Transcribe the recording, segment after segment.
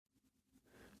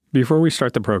Before we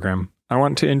start the program, I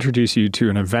want to introduce you to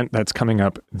an event that's coming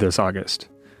up this August.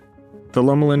 The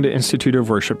Loma Linda Institute of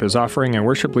Worship is offering a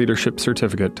worship leadership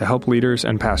certificate to help leaders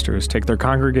and pastors take their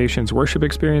congregation's worship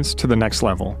experience to the next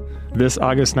level. This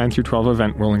August 9 through 12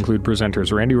 event will include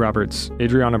presenters Randy Roberts,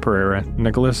 Adriana Pereira,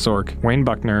 Nicholas Zork, Wayne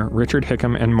Buckner, Richard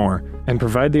Hickam, and more, and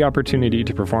provide the opportunity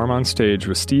to perform on stage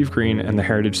with Steve Green and the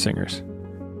Heritage Singers.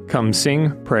 Come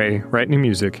sing, pray, write new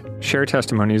music, share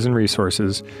testimonies and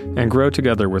resources, and grow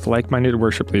together with like-minded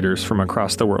worship leaders from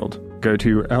across the world. Go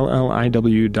to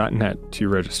lliw.net to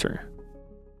register.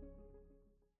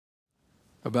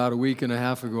 About a week and a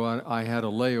half ago, I had a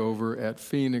layover at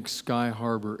Phoenix Sky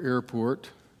Harbor Airport.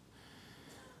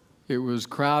 It was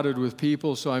crowded with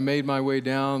people, so I made my way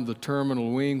down the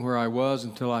terminal wing where I was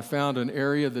until I found an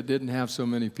area that didn't have so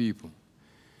many people.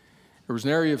 There was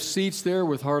an area of seats there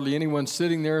with hardly anyone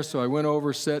sitting there, so I went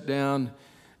over, sat down,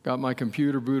 got my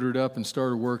computer booted up, and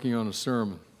started working on a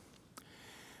sermon.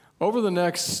 Over the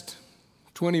next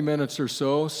 20 minutes or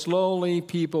so, slowly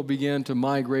people began to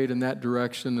migrate in that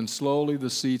direction, and slowly the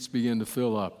seats began to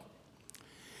fill up.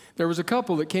 There was a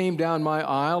couple that came down my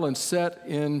aisle and sat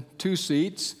in two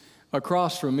seats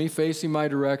across from me, facing my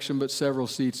direction, but several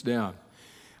seats down.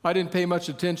 I didn't pay much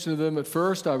attention to them at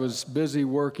first. I was busy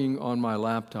working on my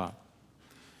laptop.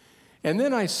 And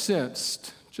then I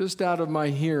sensed, just out of my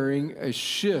hearing, a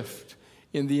shift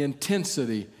in the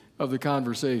intensity of the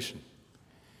conversation.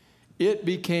 It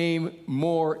became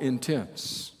more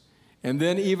intense, and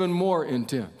then even more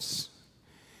intense.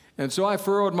 And so I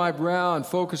furrowed my brow and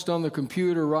focused on the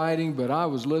computer writing, but I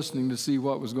was listening to see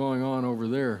what was going on over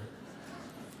there.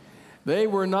 They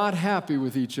were not happy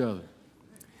with each other.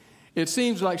 It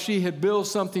seems like she had billed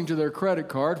something to their credit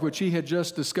card, which he had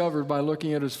just discovered by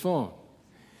looking at his phone.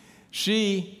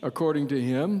 She, according to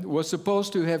him, was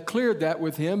supposed to have cleared that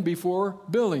with him before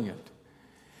billing it.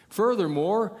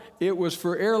 Furthermore, it was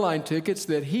for airline tickets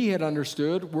that he had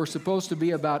understood were supposed to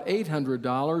be about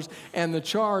 $800, and the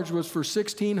charge was for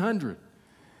 $1,600.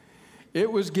 It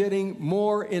was getting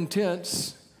more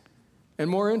intense and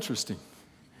more interesting.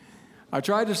 I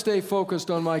tried to stay focused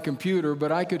on my computer,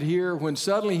 but I could hear when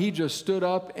suddenly he just stood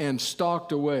up and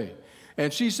stalked away.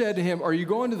 And she said to him, "Are you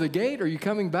going to the gate? Are you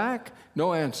coming back?"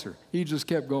 No answer. He just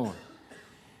kept going.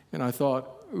 And I thought,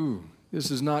 ooh,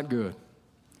 this is not good.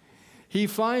 He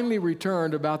finally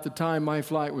returned about the time my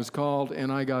flight was called,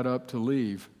 and I got up to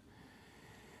leave.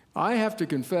 I have to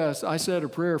confess, I said a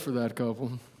prayer for that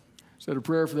couple, said a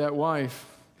prayer for that wife,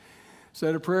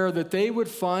 said a prayer that they would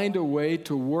find a way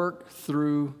to work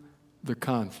through the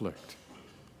conflict.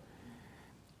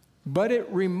 But it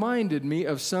reminded me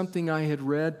of something I had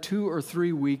read 2 or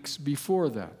 3 weeks before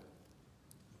that.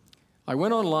 I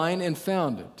went online and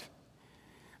found it.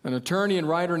 An attorney and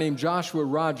writer named Joshua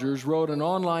Rogers wrote an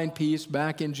online piece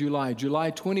back in July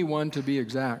 21 to be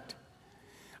exact.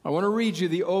 I want to read you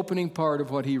the opening part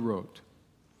of what he wrote.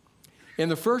 In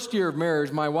the first year of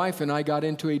marriage, my wife and I got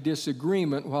into a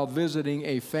disagreement while visiting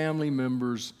a family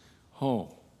member's home.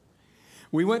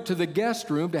 We went to the guest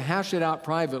room to hash it out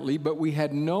privately, but we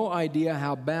had no idea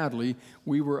how badly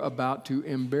we were about to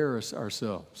embarrass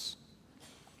ourselves.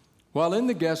 While in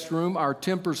the guest room, our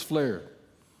tempers flared.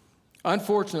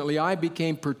 Unfortunately, I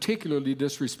became particularly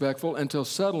disrespectful until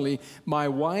suddenly my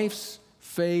wife's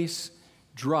face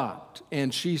dropped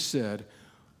and she said,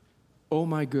 "Oh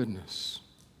my goodness,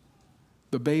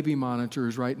 the baby monitor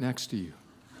is right next to you."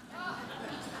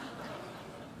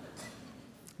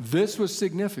 This was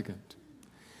significant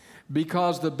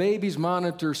because the baby's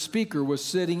monitor speaker was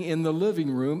sitting in the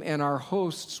living room and our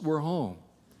hosts were home.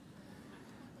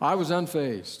 I was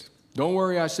unfazed. "Don't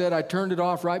worry," I said. "I turned it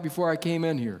off right before I came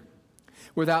in here."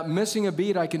 Without missing a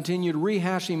beat, I continued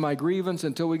rehashing my grievance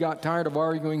until we got tired of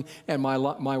arguing and my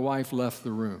wife left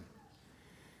the room.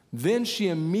 Then she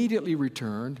immediately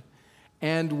returned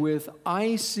and with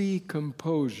icy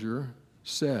composure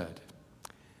said,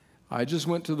 "I just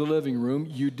went to the living room.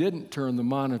 You didn't turn the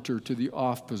monitor to the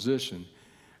off position.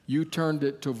 You turned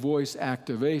it to voice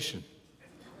activation."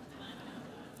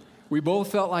 We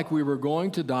both felt like we were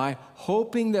going to die,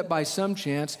 hoping that by some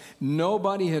chance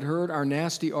nobody had heard our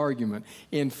nasty argument.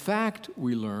 In fact,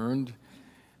 we learned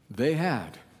they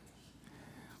had.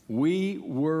 We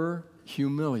were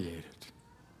humiliated.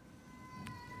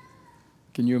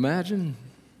 Can you imagine?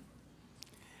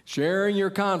 Sharing your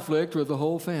conflict with the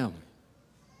whole family.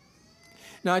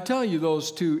 Now, I tell you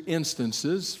those two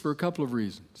instances for a couple of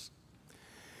reasons.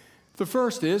 The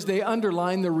first is they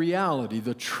underline the reality,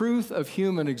 the truth of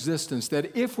human existence,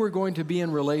 that if we're going to be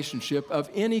in relationship of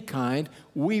any kind,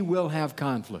 we will have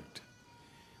conflict.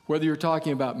 Whether you're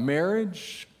talking about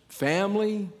marriage,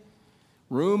 family,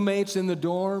 roommates in the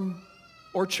dorm,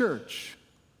 or church,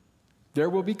 there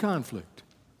will be conflict.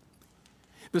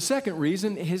 The second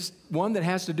reason is one that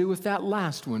has to do with that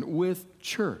last one, with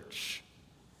church.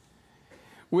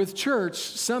 With church,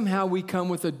 somehow we come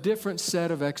with a different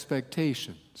set of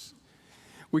expectations.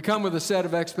 We come with a set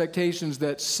of expectations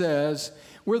that says,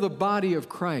 we're the body of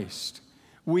Christ.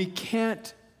 We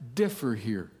can't differ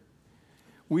here.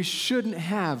 We shouldn't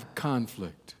have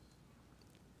conflict.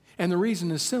 And the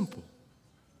reason is simple.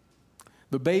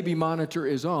 The baby monitor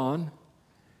is on,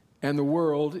 and the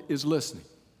world is listening.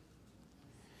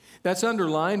 That's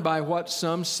underlined by what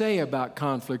some say about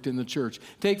conflict in the church.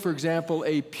 Take, for example,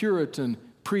 a Puritan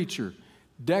preacher,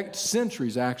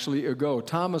 centuries actually ago,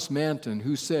 Thomas Manton,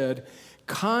 who said,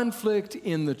 conflict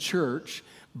in the church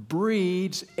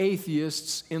breeds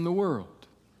atheists in the world.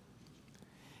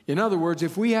 In other words,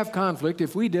 if we have conflict,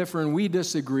 if we differ and we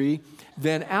disagree,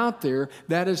 then out there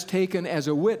that is taken as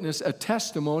a witness, a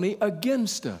testimony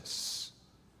against us.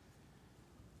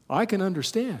 I can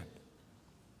understand.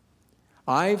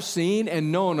 I've seen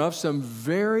and known of some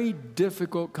very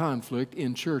difficult conflict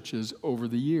in churches over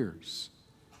the years.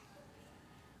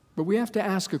 But we have to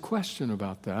ask a question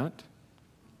about that.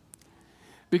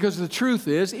 Because the truth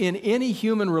is, in any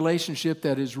human relationship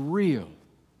that is real,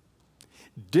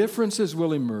 differences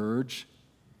will emerge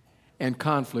and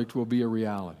conflict will be a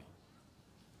reality.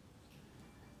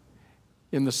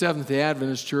 In the Seventh-day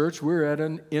Adventist Church, we're at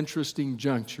an interesting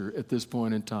juncture at this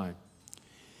point in time.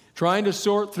 Trying to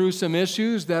sort through some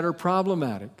issues that are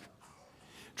problematic.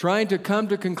 Trying to come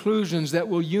to conclusions that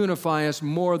will unify us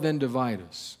more than divide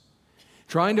us.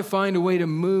 Trying to find a way to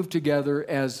move together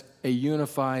as a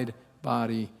unified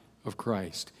body of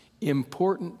Christ.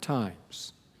 Important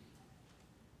times.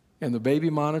 And the baby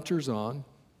monitor's on,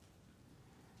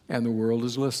 and the world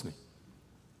is listening.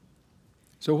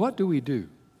 So what do we do?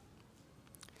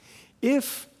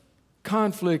 If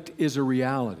conflict is a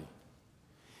reality,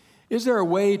 is there a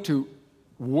way to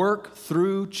work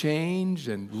through change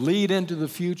and lead into the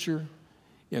future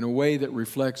in a way that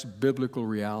reflects biblical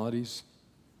realities?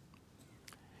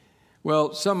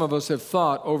 Well, some of us have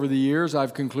thought over the years,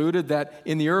 I've concluded, that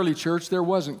in the early church there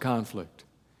wasn't conflict.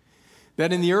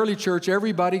 That in the early church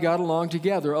everybody got along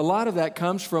together. A lot of that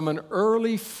comes from an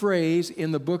early phrase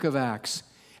in the book of Acts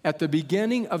at the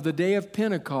beginning of the day of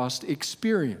Pentecost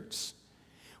experience,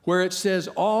 where it says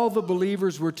all the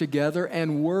believers were together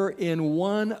and were in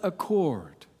one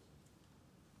accord,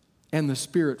 and the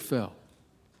Spirit fell.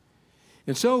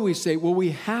 And so we say, well,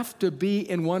 we have to be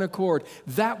in one accord.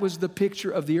 That was the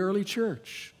picture of the early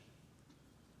church.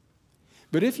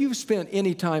 But if you've spent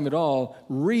any time at all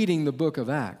reading the book of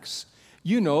Acts,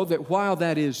 you know that while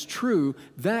that is true,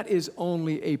 that is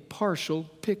only a partial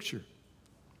picture.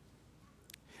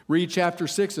 Read chapter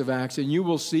 6 of Acts, and you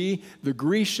will see the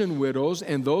Grecian widows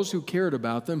and those who cared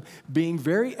about them being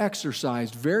very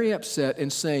exercised, very upset,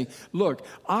 and saying, look,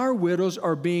 our widows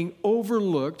are being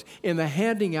overlooked in the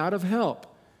handing out of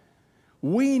help.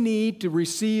 We need to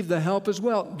receive the help as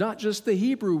well, not just the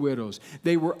Hebrew widows.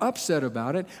 They were upset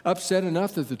about it, upset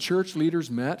enough that the church leaders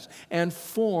met and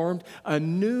formed a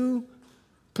new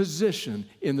position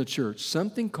in the church,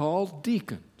 something called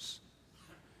deacons.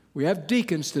 We have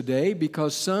deacons today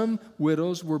because some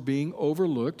widows were being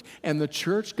overlooked and the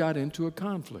church got into a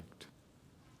conflict.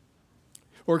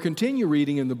 Or continue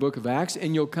reading in the book of Acts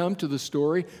and you'll come to the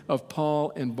story of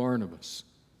Paul and Barnabas.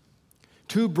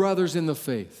 Two brothers in the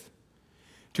faith,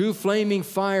 two flaming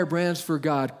firebrands for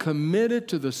God, committed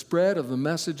to the spread of the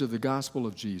message of the gospel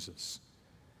of Jesus.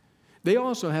 They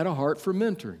also had a heart for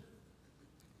mentoring.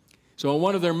 So on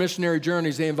one of their missionary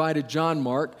journeys, they invited John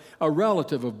Mark, a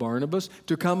relative of Barnabas,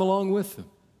 to come along with them.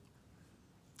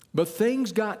 But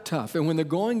things got tough, and when the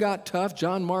going got tough,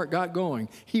 John Mark got going.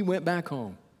 He went back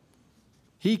home.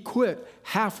 He quit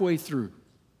halfway through.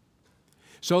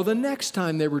 So the next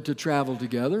time they were to travel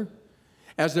together,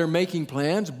 as they're making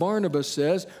plans, Barnabas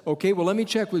says, okay, well, let me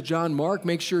check with John Mark,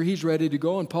 make sure he's ready to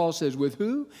go. And Paul says, with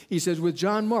who? He says, with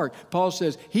John Mark. Paul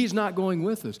says, he's not going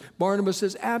with us. Barnabas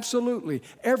says, absolutely.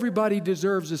 Everybody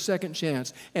deserves a second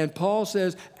chance. And Paul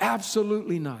says,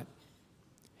 absolutely not.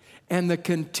 And the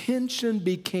contention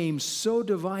became so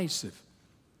divisive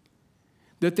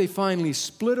that they finally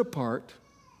split apart,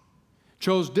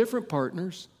 chose different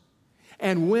partners,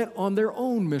 and went on their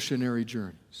own missionary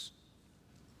journeys.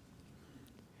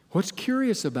 What's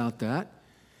curious about that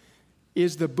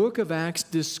is the book of Acts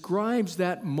describes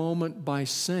that moment by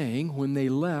saying, when they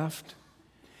left,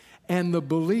 and the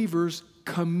believers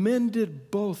commended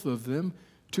both of them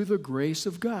to the grace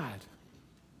of God.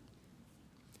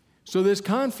 So this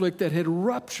conflict that had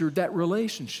ruptured that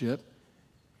relationship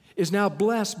is now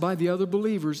blessed by the other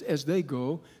believers as they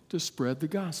go to spread the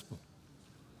gospel.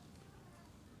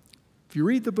 If you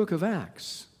read the book of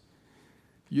Acts,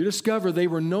 you discover they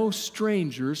were no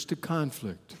strangers to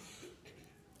conflict.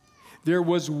 There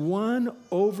was one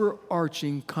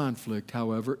overarching conflict,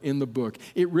 however, in the book.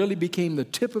 It really became the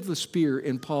tip of the spear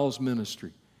in Paul's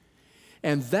ministry.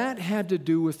 And that had to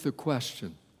do with the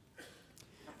question,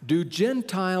 do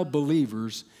Gentile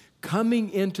believers coming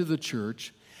into the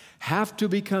church have to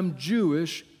become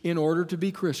Jewish in order to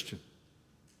be Christian?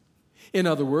 In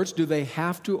other words, do they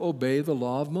have to obey the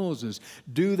law of Moses?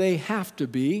 Do they have to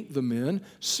be, the men,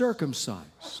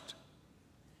 circumcised?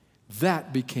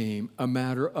 That became a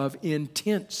matter of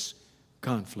intense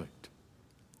conflict.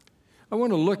 I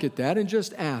want to look at that and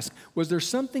just ask, was there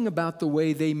something about the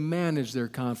way they managed their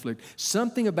conflict,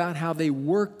 something about how they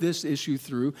worked this issue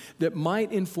through that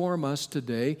might inform us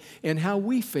today and how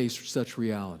we face such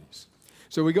realities?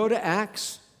 So we go to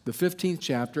Acts, the 15th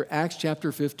chapter, Acts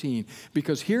chapter 15,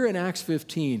 because here in Acts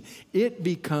 15, it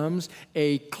becomes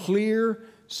a clear,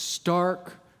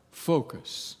 stark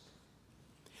focus.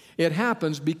 It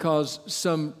happens because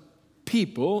some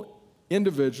people,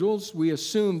 individuals, we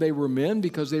assume they were men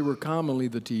because they were commonly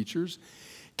the teachers,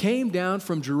 came down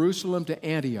from Jerusalem to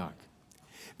Antioch.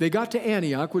 They got to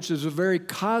Antioch, which is a very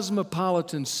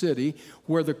cosmopolitan city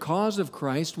where the cause of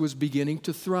Christ was beginning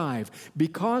to thrive.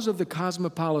 Because of the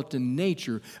cosmopolitan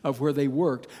nature of where they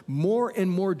worked, more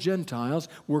and more Gentiles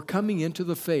were coming into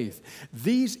the faith.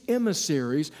 These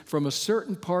emissaries from a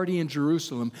certain party in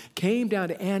Jerusalem came down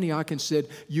to Antioch and said,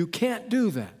 you can't do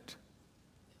that.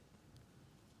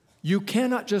 You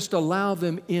cannot just allow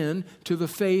them in to the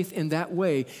faith in that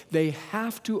way. They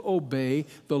have to obey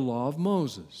the law of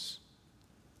Moses.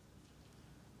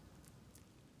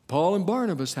 Paul and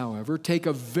Barnabas, however, take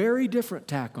a very different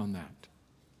tack on that.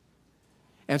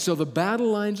 And so the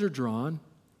battle lines are drawn,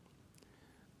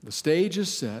 the stage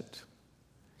is set,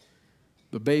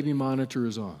 the baby monitor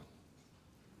is on.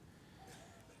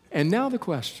 And now the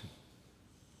question,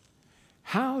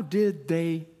 how did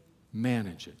they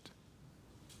manage it?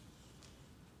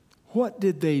 What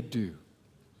did they do?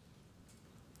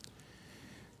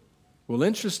 Well,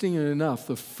 interestingly enough,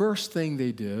 the first thing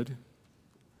they did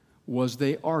was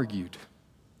they argued.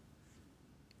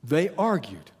 They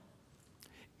argued.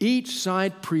 Each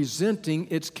side presenting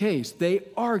its case. They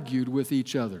argued with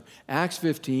each other. Acts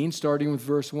 15, starting with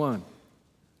verse 1.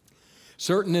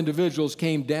 Certain individuals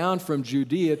came down from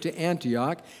Judea to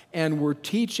Antioch and were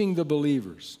teaching the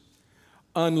believers,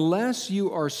 unless you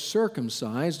are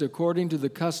circumcised according to the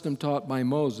custom taught by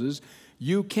Moses,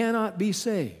 you cannot be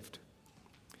saved.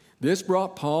 This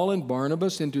brought Paul and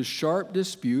Barnabas into sharp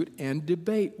dispute and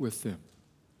debate with them.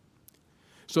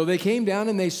 So they came down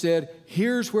and they said,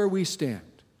 here's where we stand.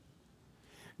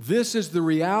 This is the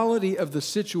reality of the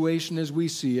situation as we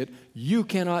see it. You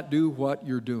cannot do what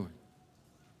you're doing.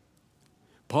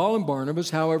 Paul and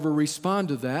Barnabas, however, respond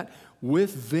to that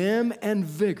with vim and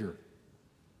vigor.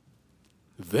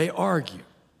 They argue.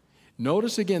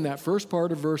 Notice again that first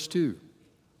part of verse 2.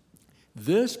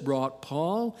 This brought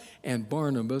Paul and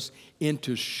Barnabas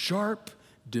into sharp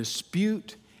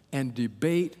dispute and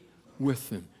debate with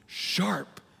them.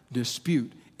 Sharp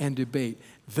dispute and debate.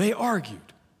 They argued.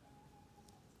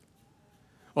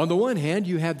 On the one hand,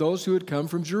 you had those who had come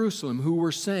from Jerusalem who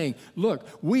were saying, look,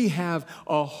 we have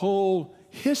a whole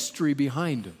history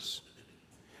behind us.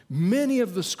 Many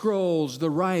of the scrolls, the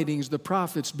writings, the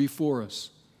prophets before us.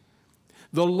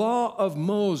 The law of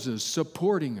Moses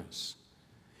supporting us.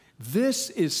 This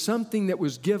is something that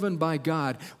was given by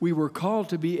God. We were called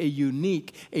to be a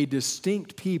unique, a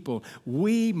distinct people.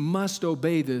 We must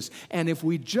obey this. And if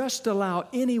we just allow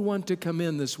anyone to come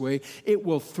in this way, it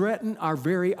will threaten our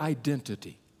very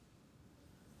identity.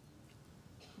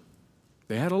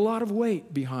 They had a lot of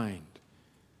weight behind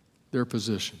their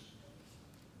position.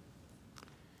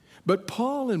 But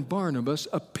Paul and Barnabas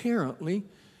apparently,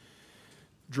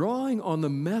 drawing on the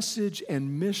message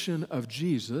and mission of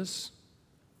Jesus,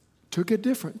 took a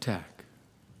different tack.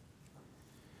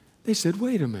 They said,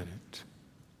 wait a minute.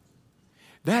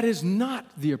 That is not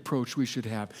the approach we should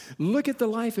have. Look at the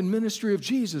life and ministry of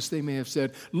Jesus, they may have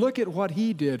said. Look at what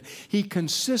he did. He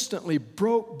consistently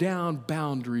broke down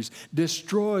boundaries,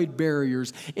 destroyed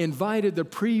barriers, invited the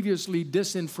previously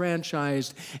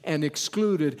disenfranchised and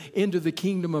excluded into the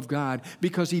kingdom of God,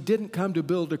 because he didn't come to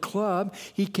build a club,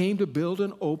 he came to build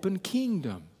an open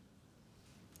kingdom.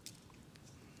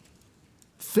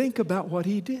 Think about what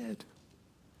he did.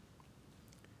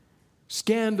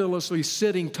 Scandalously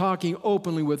sitting, talking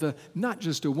openly with not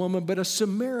just a woman, but a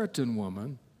Samaritan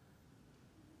woman.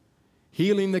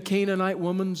 Healing the Canaanite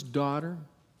woman's daughter.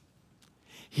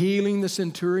 Healing the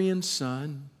centurion's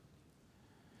son.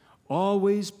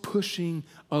 always pushing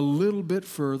a little bit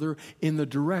further in the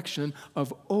direction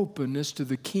of openness to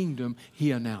the kingdom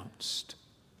he announced.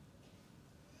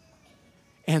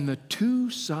 And the two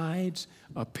sides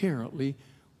apparently,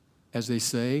 as they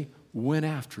say, went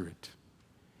after it.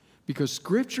 Because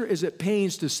Scripture is at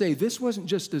pains to say this wasn't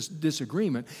just this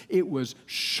disagreement, it was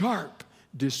sharp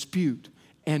dispute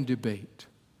and debate.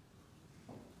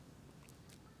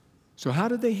 So how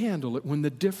did they handle it when the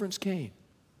difference came?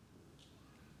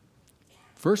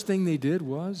 First thing they did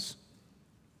was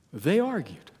they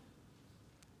argued.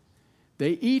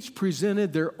 They each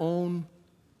presented their own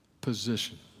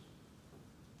position.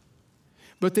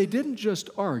 But they didn't just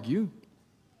argue.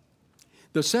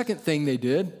 The second thing they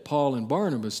did, Paul and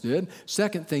Barnabas did,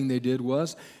 second thing they did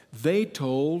was they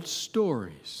told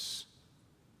stories.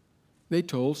 They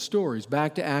told stories.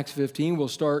 Back to Acts 15, we'll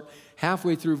start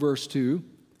halfway through verse 2.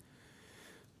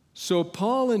 So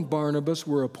Paul and Barnabas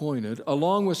were appointed,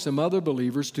 along with some other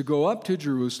believers, to go up to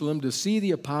Jerusalem to see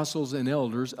the apostles and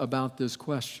elders about this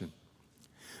question.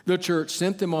 The church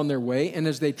sent them on their way, and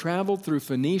as they traveled through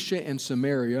Phoenicia and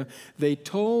Samaria, they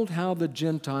told how the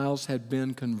Gentiles had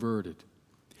been converted.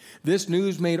 This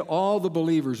news made all the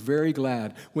believers very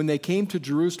glad. When they came to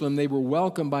Jerusalem, they were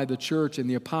welcomed by the church and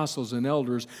the apostles and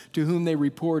elders, to whom they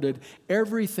reported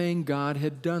everything God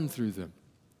had done through them.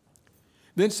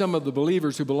 Then some of the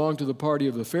believers who belonged to the party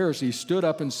of the Pharisees stood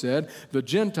up and said, "The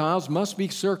Gentiles must be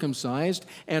circumcised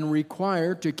and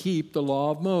required to keep the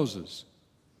law of Moses."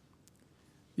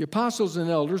 The apostles and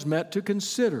elders met to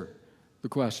consider the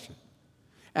question.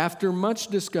 After much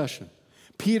discussion,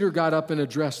 Peter got up and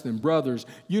addressed them. "Brothers,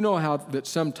 you know how that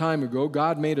some time ago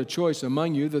God made a choice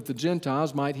among you that the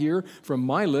Gentiles might hear from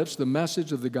my lips the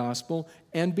message of the gospel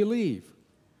and believe.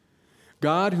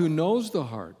 God, who knows the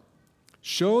heart,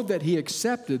 showed that he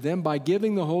accepted them by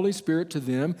giving the Holy Spirit to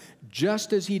them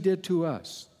just as he did to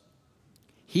us.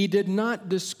 He did not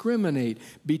discriminate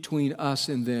between us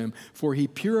and them, for he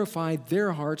purified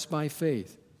their hearts by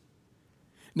faith.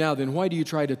 Now then, why do you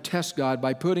try to test God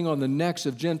by putting on the necks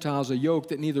of Gentiles a yoke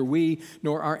that neither we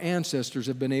nor our ancestors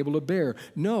have been able to bear?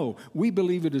 No, we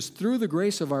believe it is through the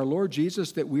grace of our Lord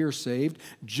Jesus that we are saved,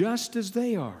 just as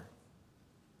they are."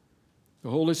 The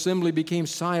whole assembly became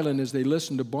silent as they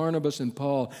listened to Barnabas and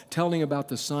Paul telling about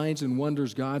the signs and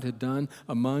wonders God had done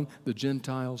among the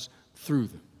Gentiles through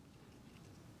them.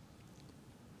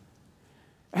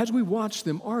 As we watch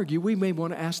them argue, we may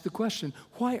want to ask the question,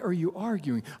 why are you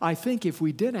arguing? I think if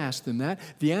we did ask them that,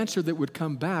 the answer that would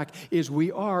come back is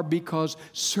we are because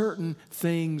certain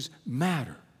things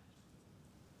matter.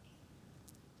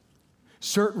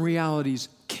 Certain realities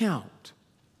count.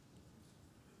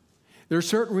 There are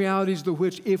certain realities to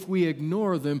which, if we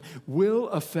ignore them, will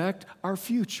affect our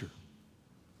future.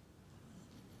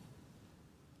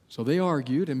 So they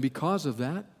argued, and because of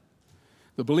that,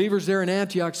 the believers there in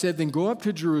Antioch said, "Then go up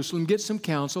to Jerusalem, get some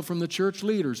counsel from the church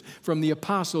leaders, from the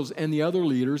apostles and the other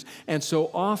leaders," and so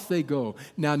off they go.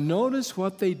 Now notice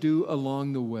what they do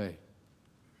along the way.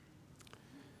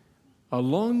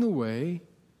 Along the way,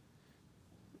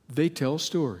 they tell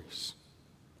stories.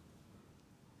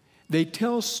 They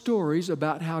tell stories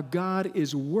about how God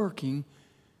is working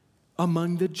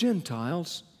among the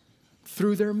Gentiles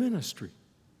through their ministry.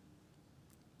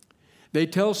 They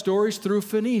tell stories through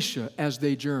Phoenicia as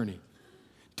they journey,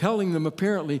 telling them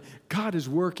apparently God is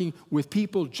working with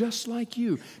people just like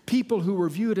you. People who were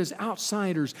viewed as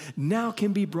outsiders now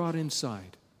can be brought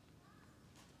inside.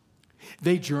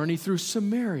 They journey through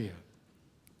Samaria,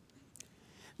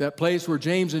 that place where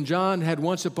James and John had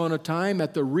once upon a time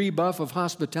at the rebuff of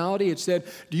hospitality. It said,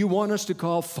 "Do you want us to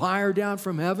call fire down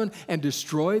from heaven and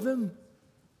destroy them?"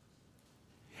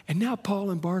 And now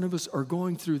Paul and Barnabas are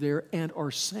going through there and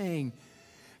are saying,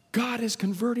 God is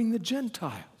converting the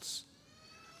Gentiles.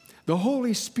 The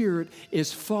Holy Spirit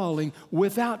is falling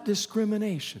without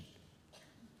discrimination.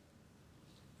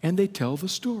 And they tell the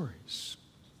stories.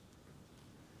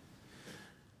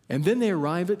 And then they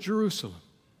arrive at Jerusalem.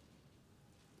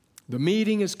 The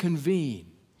meeting is convened.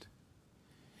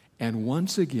 And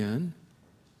once again,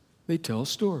 they tell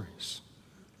stories.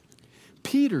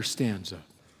 Peter stands up.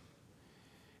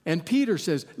 And Peter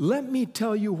says, "Let me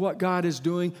tell you what God is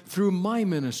doing through my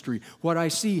ministry, what I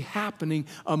see happening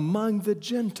among the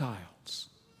Gentiles."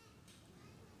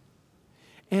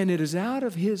 And it is out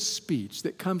of his speech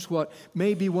that comes what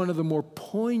may be one of the more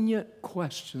poignant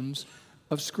questions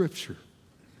of Scripture.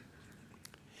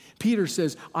 Peter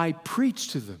says, "I preach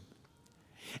to them."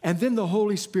 And then the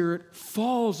Holy Spirit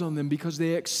falls on them because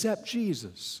they accept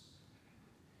Jesus.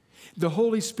 The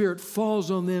Holy Spirit falls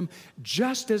on them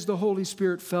just as the Holy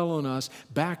Spirit fell on us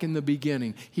back in the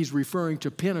beginning. He's referring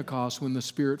to Pentecost when the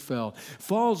Spirit fell.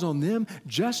 Falls on them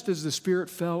just as the Spirit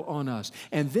fell on us.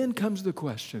 And then comes the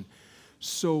question,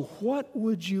 so what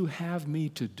would you have me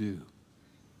to do?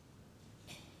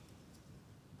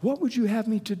 What would you have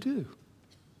me to do?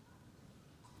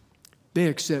 They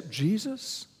accept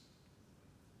Jesus.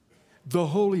 The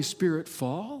Holy Spirit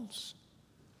falls.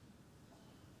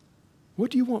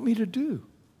 What do you want me to do?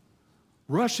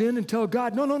 Rush in and tell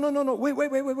God, no,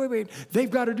 wait. They've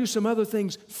got to do some other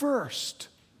things first.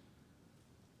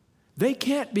 They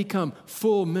can't become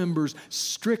full members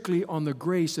strictly on the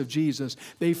grace of Jesus.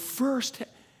 They first,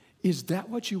 is that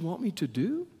what you want me to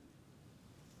do?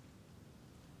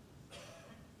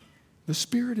 The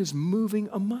Spirit is moving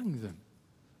among them.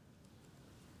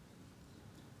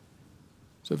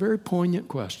 It's a very poignant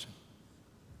question.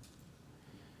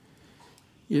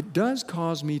 It does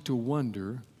cause me to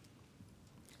wonder,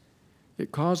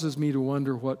 it causes me to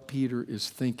wonder what Peter is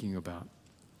thinking about.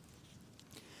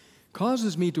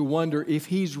 Causes me to wonder if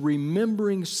he's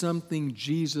remembering something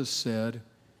Jesus said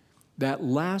that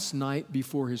last night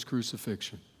before his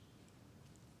crucifixion.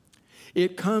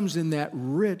 It comes in that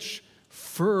rich,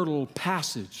 fertile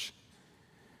passage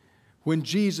when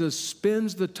Jesus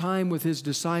spends the time with his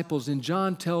disciples, and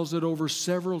John tells it over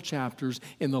several chapters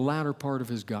in the latter part of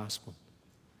his gospel.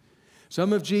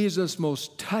 Some of Jesus'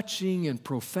 most touching and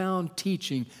profound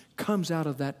teaching comes out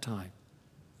of that time.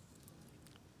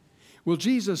 Well,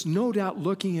 Jesus, no doubt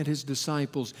looking at his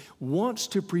disciples, wants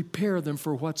to prepare them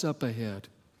for what's up ahead.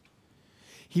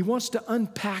 He wants to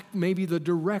unpack maybe the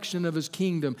direction of his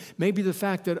kingdom, maybe the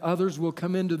fact that others will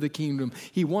come into the kingdom.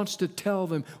 He wants to tell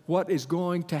them what is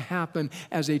going to happen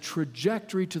as a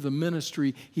trajectory to the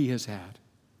ministry he has had.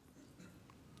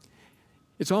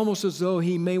 It's almost as though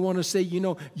he may want to say,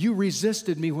 you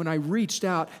resisted me when I reached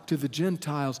out to the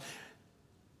Gentiles,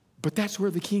 but that's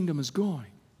where the kingdom is going.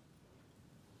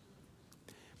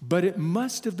 But it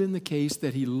must have been the case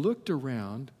that he looked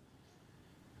around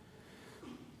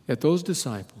at those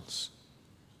disciples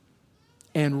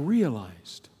and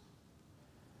realized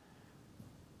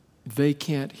they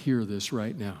can't hear this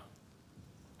right now.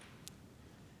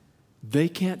 They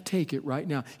can't take it right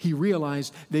now. He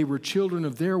realized they were children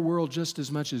of their world just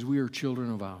as much as we are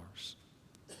children of ours.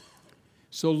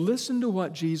 So listen to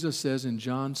what Jesus says in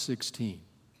John 16.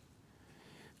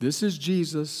 This is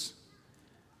Jesus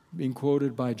being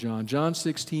quoted by John. John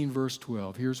 16, verse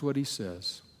 12. Here's what he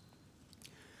says.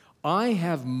 I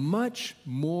have much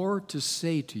more to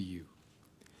say to you,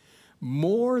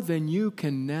 more than you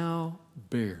can now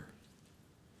bear.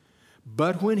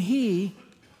 But when He,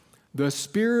 the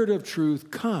Spirit of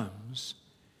truth, comes,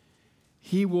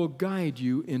 He will guide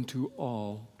you into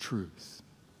all truth.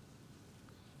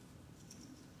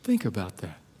 Think about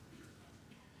that.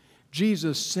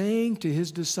 Jesus saying to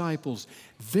His disciples,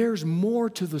 there's more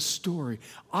to the story.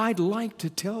 I'd like to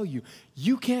tell you.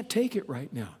 You can't take it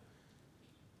right now.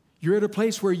 You're at a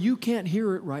place where you can't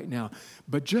hear it right now.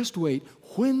 But just wait.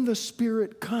 When the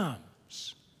Spirit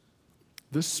comes,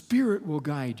 the Spirit will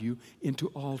guide you into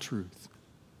all truth.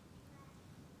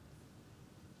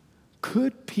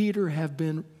 Could Peter have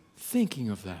been thinking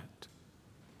of that?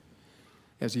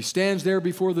 As he stands there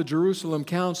before the Jerusalem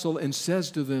council and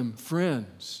says to them,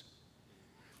 friends,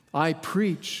 I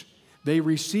preach, they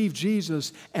receive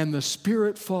Jesus, and the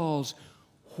Spirit falls.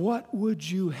 What would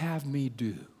you have me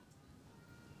do?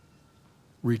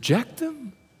 Reject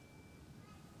them?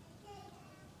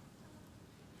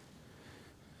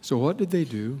 So what did they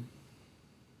do?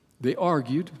 They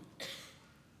argued.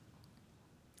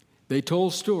 They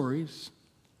told stories.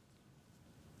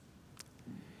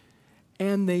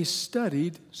 And they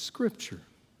studied Scripture.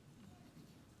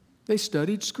 They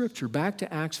studied Scripture. Back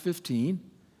to Acts 15.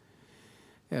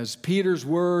 As Peter's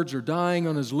words are dying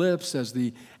on his lips, as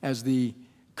the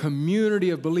community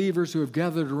of believers who have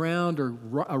gathered around are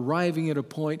arriving at a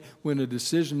point when a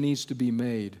decision needs to be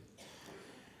made.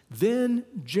 Then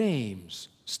James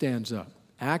stands up.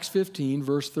 Acts 15,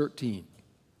 verse 13.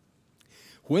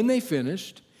 When they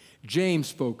finished, James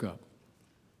spoke up.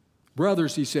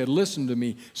 Brothers, he said, listen to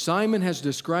me. Simon has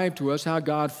described to us how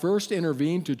God first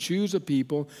intervened to choose a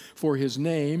people for His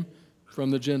name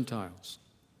from the Gentiles.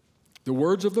 The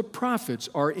words of the prophets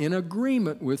are in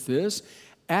agreement with this,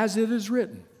 as it is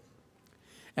written.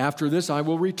 After this I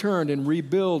will return and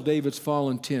rebuild David's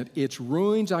fallen tent. Its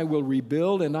ruins I will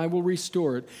rebuild and I will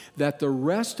restore it, that the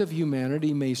rest of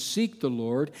humanity may seek the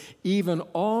Lord, even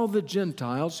all the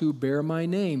Gentiles who bear my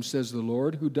name, says the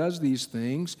Lord, who does these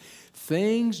things,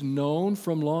 things known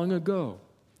from long ago.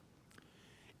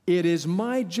 It is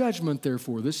my judgment,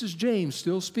 therefore, this is James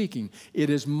still speaking, it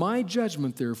is my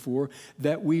judgment, therefore,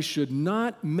 that we should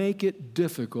not make it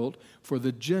difficult for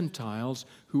the Gentiles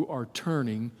who are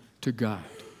turning to God.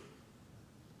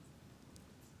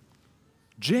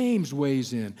 James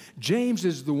weighs in. James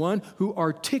is the one who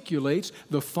articulates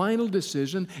the final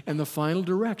decision and the final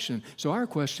direction. So our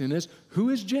question is,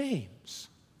 who is James?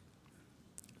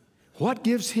 What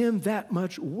gives him that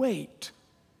much weight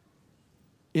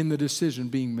in the decision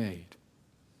being made?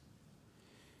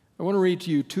 I want to read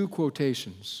to you two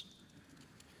quotations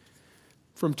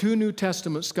from two New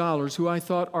Testament scholars who I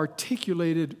thought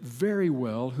articulated very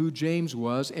well who James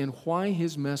was and why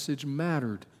his message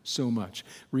mattered so much.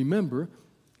 Remember,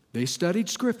 they studied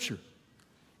Scripture,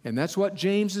 and that's what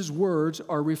James's words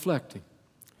are reflecting.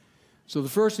 So the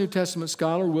first New Testament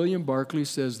scholar, William Barclay,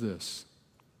 says this: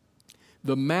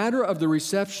 the matter of the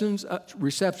reception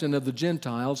of the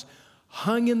Gentiles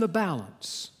hung in the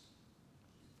balance.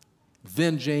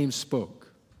 Then James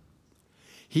spoke.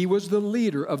 He was the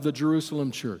leader of the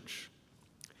Jerusalem church.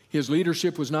 His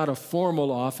leadership was not a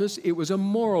formal office, it was a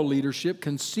moral leadership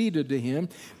conceded to him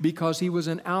because he was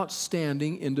an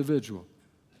outstanding individual.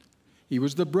 He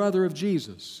was the brother of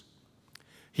Jesus.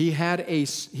 He had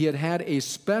had a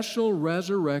special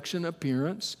resurrection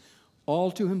appearance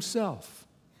all to himself.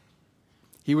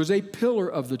 He was a pillar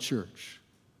of the church.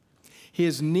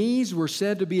 His knees were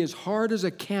said to be as hard as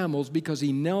a camel's because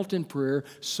he knelt in prayer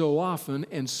so often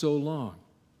and so long.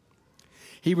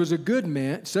 He was a good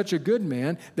man, such a good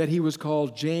man that he was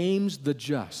called James the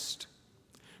Just.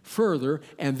 Further,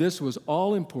 and this was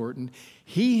all important,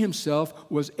 he himself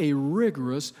was a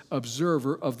rigorous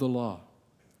observer of the law.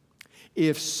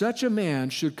 If such a man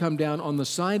should come down on the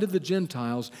side of the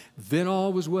Gentiles, then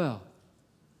all was well.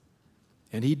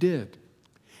 And he did,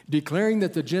 declaring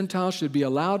that the Gentiles should be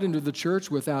allowed into the church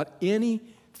without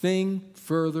anything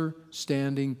further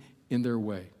standing in their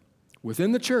way.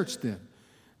 Within the church, then,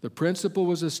 the principle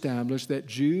was established that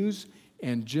Jews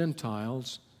and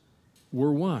Gentiles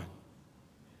were one.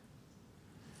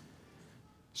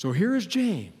 So here is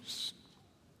James,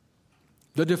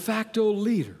 the de facto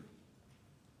leader,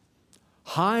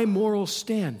 high moral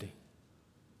standing,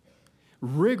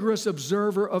 rigorous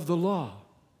observer of the law,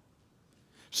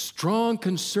 strong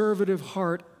conservative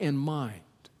heart and mind,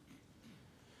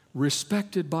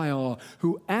 respected by all,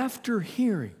 who after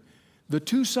hearing the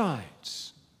two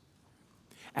sides,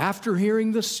 after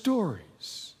hearing the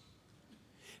stories,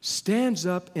 stands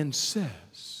up and says,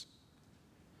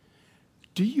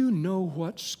 do you know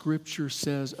what Scripture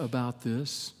says about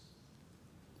this?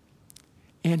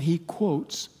 And he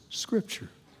quotes Scripture.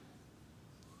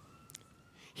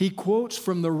 He quotes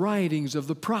from the writings of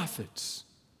the prophets.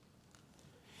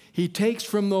 He takes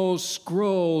from those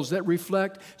scrolls that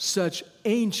reflect such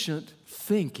ancient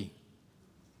thinking.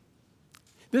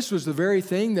 This was the very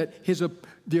thing that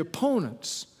the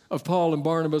opponents of Paul and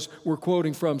Barnabas were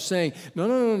quoting from, saying,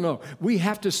 no. We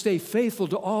have to stay faithful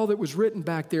to all that was written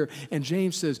back there. And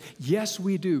James says, yes,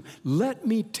 we do. Let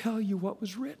me tell you what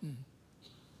was written.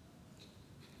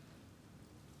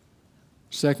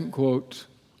 Second quote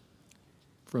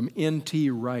from N.T.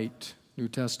 Wright, New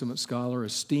Testament scholar,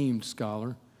 esteemed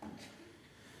scholar.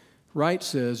 Wright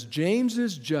says,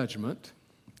 James's judgment,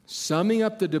 summing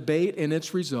up the debate and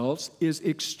its results, is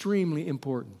extremely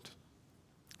important.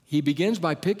 He begins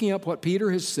by picking up what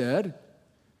Peter has said,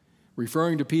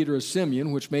 referring to Peter as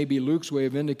Simeon, which may be Luke's way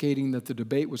of indicating that the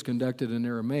debate was conducted in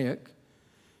Aramaic.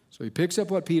 So he picks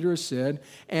up what Peter has said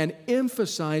and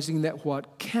emphasizing that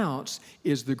what counts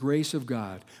is the grace of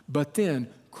God. But then,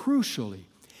 crucially,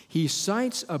 he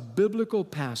cites a biblical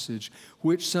passage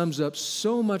which sums up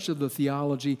so much of the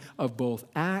theology of both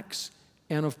Acts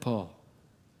and of Paul.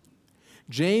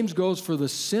 James goes for the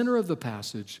center of the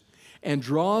passage and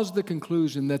draws the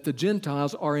conclusion that the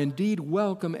Gentiles are indeed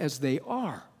welcome as they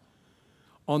are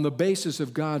on the basis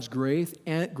of God's grace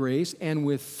and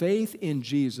with faith in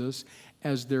Jesus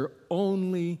as their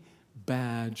only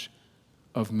badge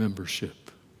of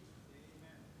membership.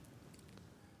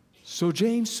 So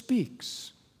James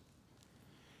speaks.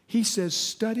 He says,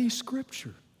 study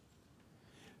Scripture.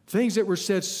 Things that were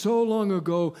said so long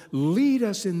ago lead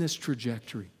us in this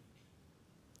trajectory,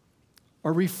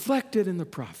 are reflected in the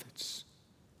prophets.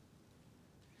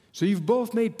 So you've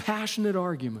both made passionate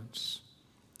arguments.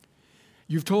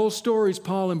 You've told stories,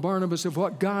 Paul and Barnabas, of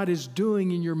what God is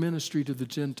doing in your ministry to the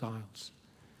Gentiles.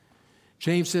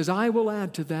 James says, I will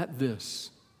add to that this.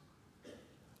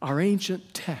 Our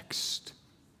ancient text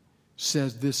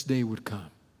says this day would come.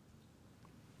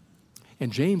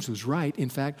 And James was right, in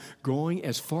fact, going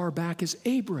as far back as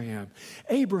Abraham.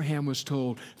 Abraham was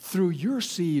told, through your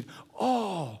seed,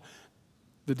 all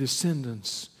the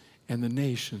descendants and the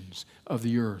nations of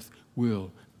the earth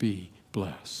will be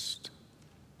blessed.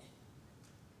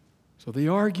 So they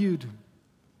argued,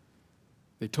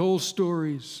 they told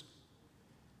stories,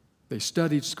 they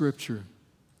studied Scripture,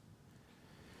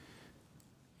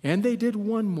 and they did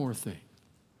one more thing.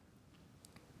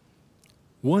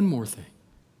 One more thing.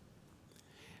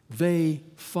 They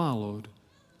followed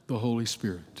the Holy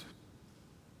Spirit.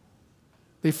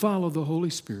 They followed the Holy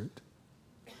Spirit.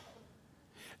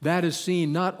 That is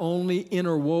seen not only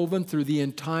interwoven through the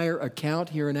entire account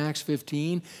here in Acts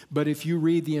 15, but if you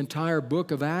read the entire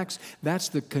book of Acts, that's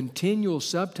the continual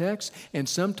subtext and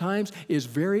sometimes is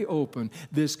very open.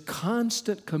 This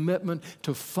constant commitment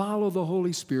to follow the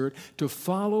Holy Spirit, to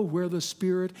follow where the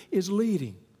Spirit is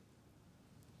leading.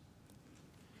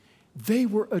 They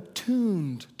were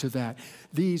attuned to that.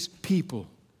 These people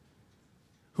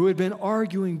who had been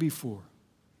arguing before,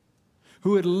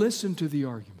 who had listened to the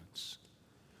arguments,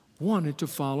 wanted to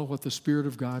follow what the Spirit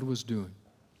of God was doing.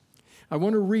 I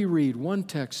want to reread one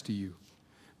text to you.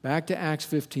 Back to Acts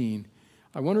 15.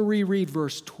 I want to reread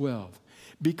verse 12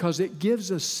 because it gives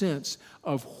a sense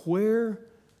of where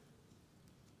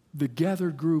the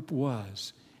gathered group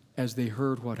was as they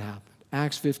heard what happened.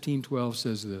 Acts 15:12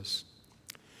 says this: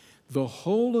 "The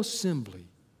whole assembly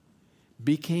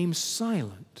became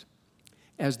silent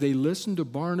as they listened to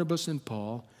Barnabas and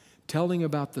Paul telling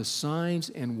about the signs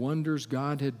and wonders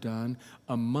God had done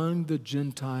among the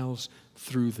Gentiles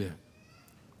through them."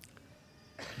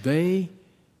 They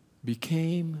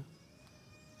became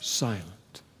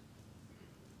silent.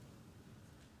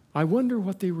 I wonder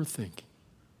what they were thinking.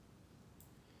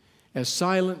 As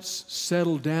silence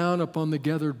settled down upon the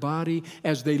gathered body,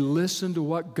 as they listened to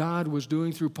what God was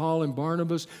doing through Paul and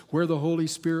Barnabas, where the Holy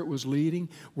Spirit was leading,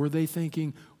 were they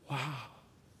thinking, wow,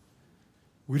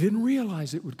 we didn't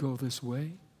realize it would go this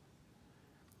way.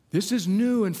 This is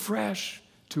new and fresh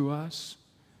to us.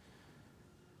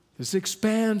 This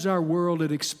expands our world.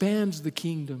 It expands the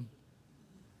kingdom.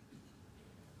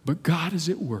 But God is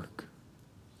at work.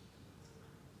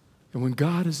 And when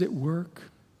God is at work,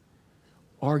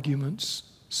 arguments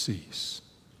cease.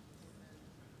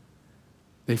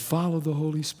 They followed the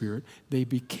Holy Spirit. They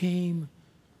became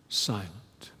silent.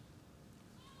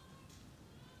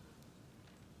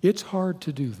 It's hard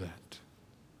to do that.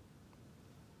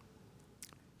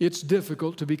 It's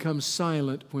difficult to become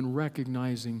silent when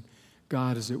recognizing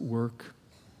God is at work.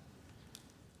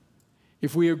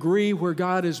 If we agree where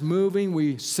God is moving,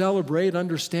 we celebrate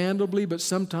understandably, but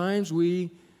sometimes we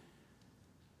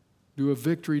do a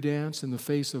victory dance in the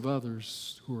face of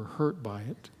others who are hurt by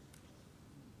it.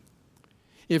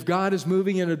 If God is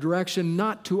moving in a direction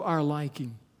not to our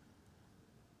liking,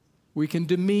 we can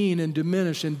demean and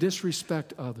diminish and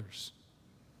disrespect others.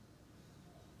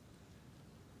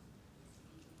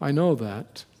 I know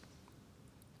that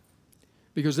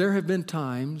because there have been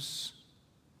times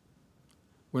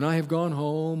when I have gone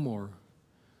home or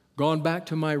gone back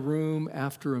to my room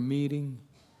after a meeting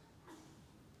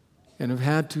and have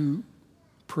had to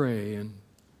pray and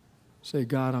say,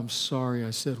 God, I'm sorry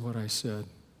I said what I said.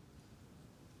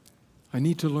 I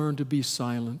need to learn to be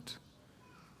silent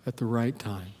at the right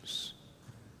times.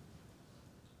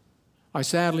 I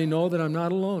sadly know that I'm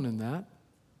not alone in that.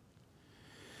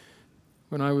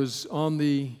 When I was on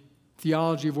the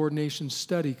Theology of Ordination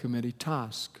Study Committee,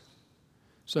 TOSC,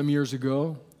 some years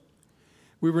ago,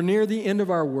 we were near the end of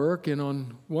our work, and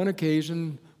on one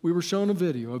occasion, we were shown a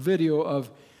video of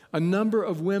a number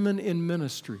of women in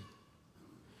ministry.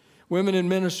 Women in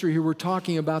ministry who were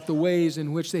talking about the ways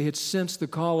in which they had sensed the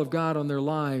call of God on their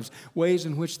lives, ways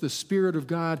in which the Spirit of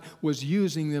God was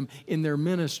using them in their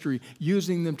ministry,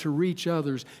 using them to reach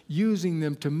others, using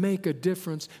them to make a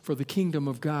difference for the kingdom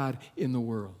of God in the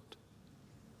world.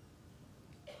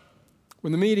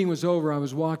 When the meeting was over, I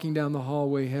was walking down the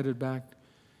hallway headed back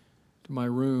to my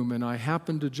room, and I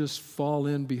happened to just fall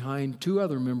in behind two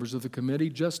other members of the committee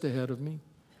just ahead of me.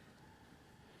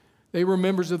 They were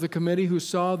members of the committee who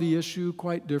saw the issue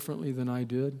quite differently than I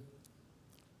did.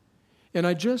 And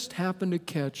I just happened to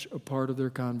catch a part of their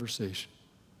conversation.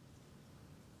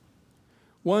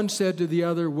 One said to the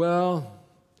other, well,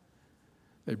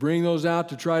 they bring those out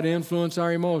to try to influence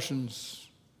our emotions.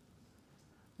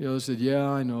 The other said, yeah,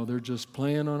 I know, they're just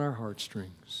playing on our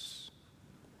heartstrings.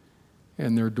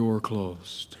 And their door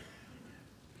closed.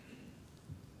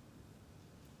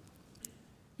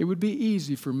 It would be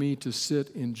easy for me to sit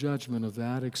in judgment of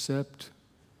that, except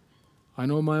I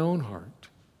know my own heart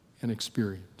and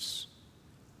experience.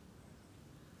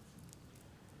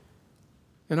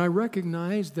 And I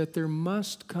recognize that there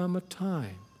must come a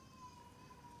time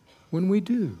when we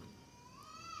do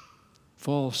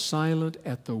fall silent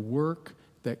at the work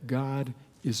that God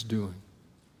is doing,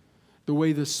 the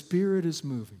way the Spirit is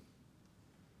moving.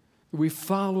 We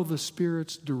follow the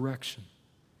Spirit's direction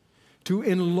to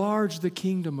enlarge the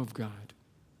kingdom of God,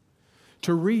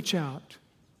 to reach out,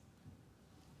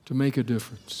 to make a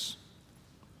difference.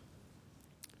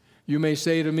 You may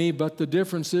say to me, but the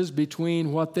differences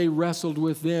between what they wrestled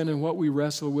with then and what we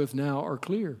wrestle with now are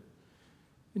clear.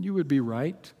 And you would be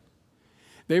right.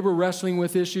 They were wrestling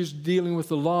with issues dealing with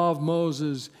the law of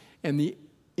Moses and the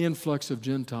influx of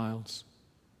Gentiles.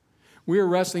 We are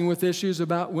wrestling with issues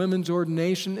about women's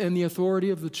ordination and the authority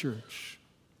of the church.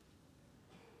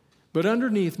 But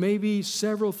underneath, maybe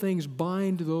several things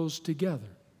bind those together.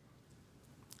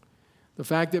 The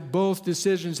fact that both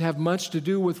decisions have much to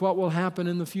do with what will happen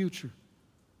in the future.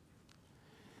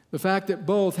 The fact that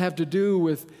both have to do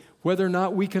with whether or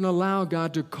not we can allow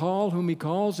God to call whom He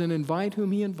calls and invite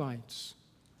whom He invites.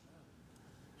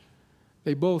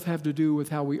 They both have to do with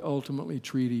how we ultimately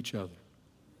treat each other.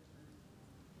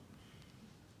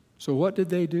 So what did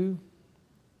they do?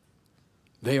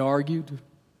 They argued.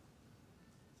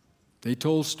 They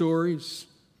told stories.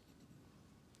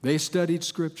 They studied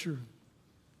Scripture.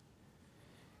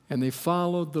 And they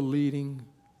followed the leading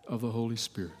of the Holy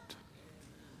Spirit.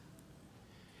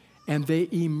 And they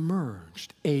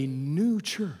emerged a new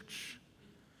church,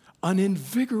 an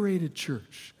invigorated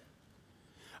church,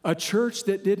 a church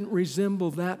that didn't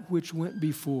resemble that which went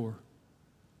before,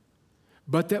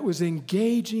 but that was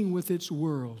engaging with its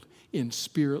world in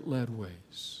Spirit-led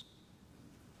ways.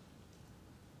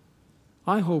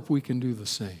 I hope we can do the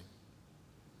same.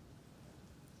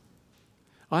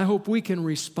 I hope we can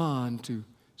respond to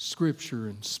Scripture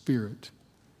and Spirit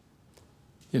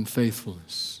in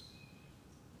faithfulness.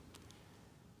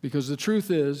 Because the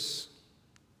truth is,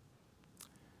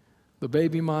 the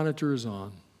baby monitor is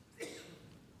on,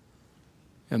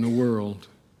 and the world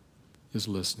is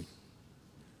listening.